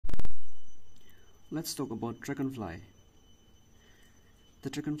Let's talk about dragonfly. The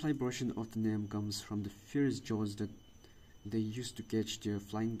dragonfly version of the name comes from the fierce jaws that they use to catch their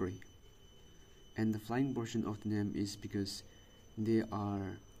flying prey. And the flying version of the name is because they are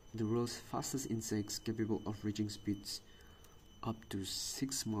the world's fastest insects, capable of reaching speeds up to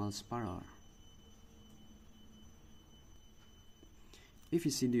 6 miles per hour. If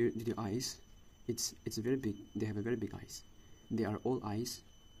you see the eyes, it's very big. They have a very big eyes. They are all eyes.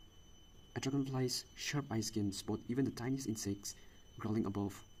 A dragonfly's sharp eyes can spot even the tiniest insects crawling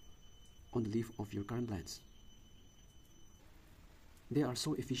above on the leaf of your current plants. They are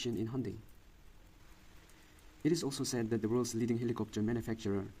so efficient in hunting. It is also said that the world's leading helicopter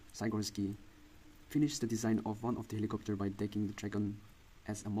manufacturer, Sikorsky, finished the design of one of the helicopters by taking the dragon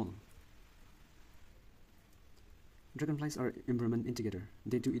as a model. Dragonflies are environment integrator.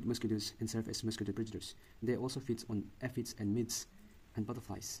 They do eat mosquitoes and serve as mosquito predators. They also feed on aphids and midges and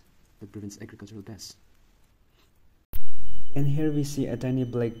butterflies that prevents agricultural pests. And here we see a tiny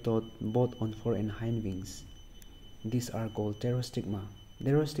black dot both on fore and hind wings. These are called Pterostigma.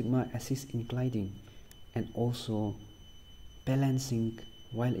 Pterostigma assists in gliding and also balancing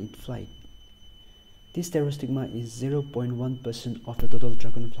while it flies. This Pterostigma is 0.1% of the total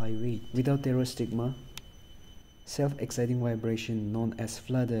dragonfly weight. Without Pterostigma, self-exciting vibration known as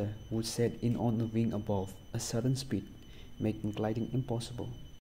flutter would set in on the wing above a certain speed, making gliding impossible.